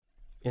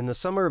In the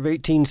summer of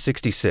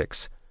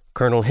 1866,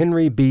 Colonel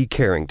Henry B.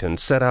 Carrington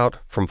set out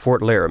from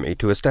Fort Laramie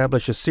to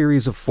establish a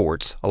series of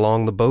forts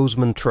along the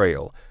Bozeman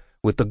Trail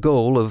with the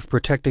goal of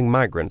protecting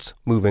migrants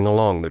moving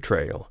along the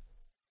trail.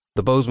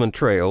 The Bozeman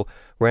Trail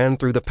ran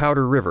through the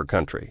Powder River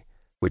country,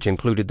 which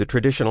included the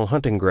traditional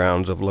hunting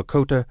grounds of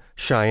Lakota,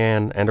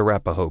 Cheyenne, and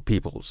Arapaho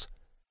peoples.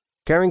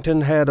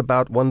 Carrington had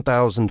about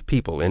 1,000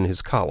 people in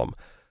his column,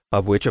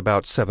 of which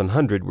about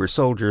 700 were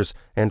soldiers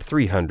and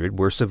 300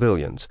 were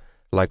civilians,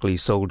 likely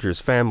soldiers'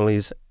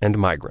 families and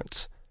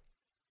migrants.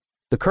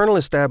 The colonel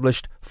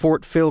established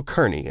Fort Phil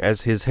Kearny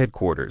as his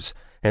headquarters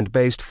and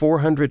based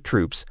 400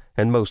 troops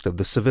and most of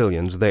the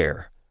civilians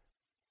there.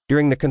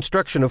 During the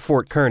construction of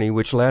Fort Kearny,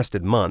 which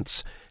lasted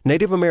months,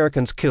 Native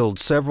Americans killed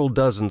several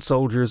dozen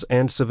soldiers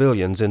and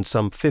civilians in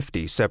some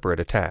 50 separate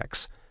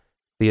attacks.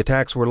 The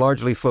attacks were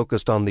largely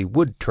focused on the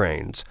wood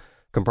trains,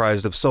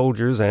 comprised of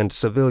soldiers and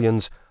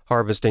civilians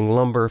harvesting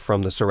lumber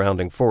from the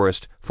surrounding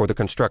forest for the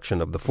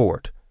construction of the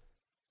fort.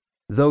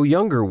 Though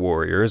younger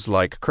warriors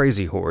like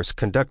Crazy Horse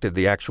conducted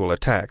the actual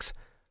attacks,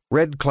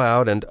 Red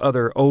Cloud and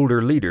other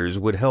older leaders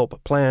would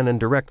help plan and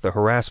direct the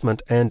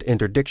harassment and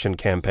interdiction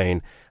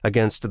campaign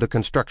against the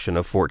construction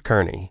of Fort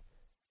Kearny.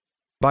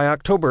 By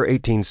October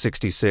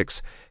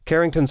 1866,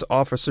 Carrington's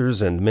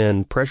officers and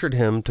men pressured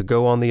him to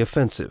go on the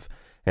offensive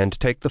and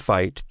take the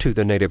fight to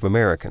the Native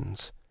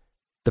Americans.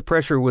 The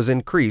pressure was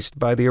increased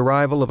by the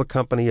arrival of a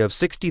company of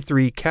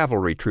 63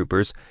 cavalry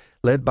troopers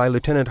led by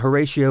Lieutenant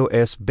Horatio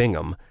S.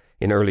 Bingham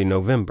in early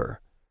November.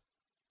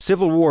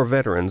 Civil War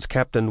veterans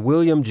Captain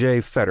William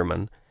J.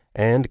 Fetterman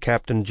and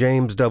Captain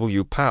James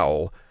W.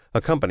 Powell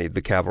accompanied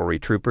the cavalry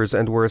troopers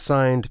and were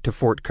assigned to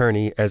Fort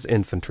Kearny as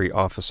infantry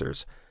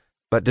officers.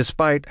 But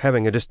despite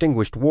having a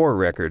distinguished war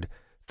record,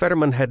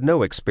 Fetterman had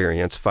no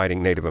experience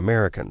fighting Native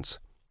Americans.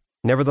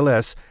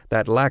 Nevertheless,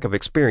 that lack of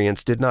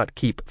experience did not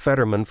keep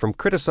Fetterman from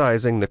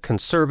criticizing the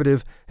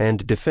conservative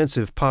and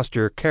defensive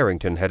posture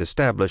Carrington had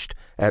established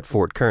at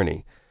Fort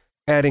Kearny,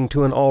 adding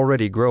to an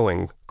already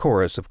growing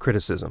chorus of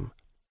criticism.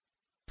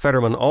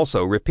 Fetterman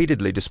also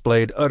repeatedly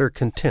displayed utter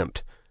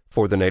contempt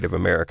for the Native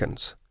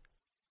Americans.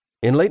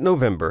 In late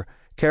November,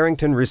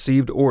 Carrington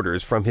received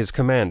orders from his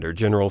commander,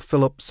 General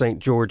Philip St.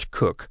 George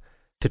Cooke,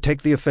 to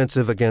take the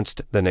offensive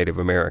against the Native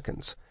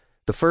Americans.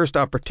 The first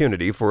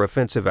opportunity for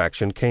offensive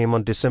action came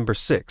on December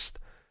 6th,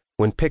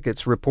 when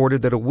pickets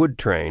reported that a wood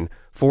train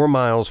 4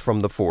 miles from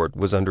the fort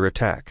was under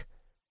attack.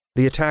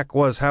 The attack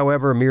was,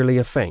 however, merely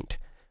a feint,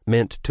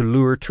 meant to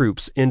lure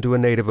troops into a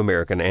Native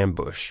American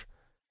ambush.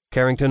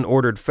 Carrington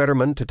ordered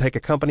Fetterman to take a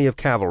company of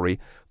cavalry,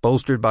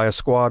 bolstered by a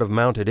squad of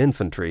mounted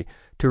infantry,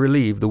 to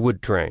relieve the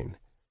wood train.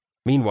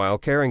 Meanwhile,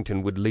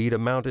 Carrington would lead a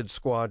mounted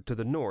squad to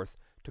the north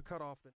to cut off the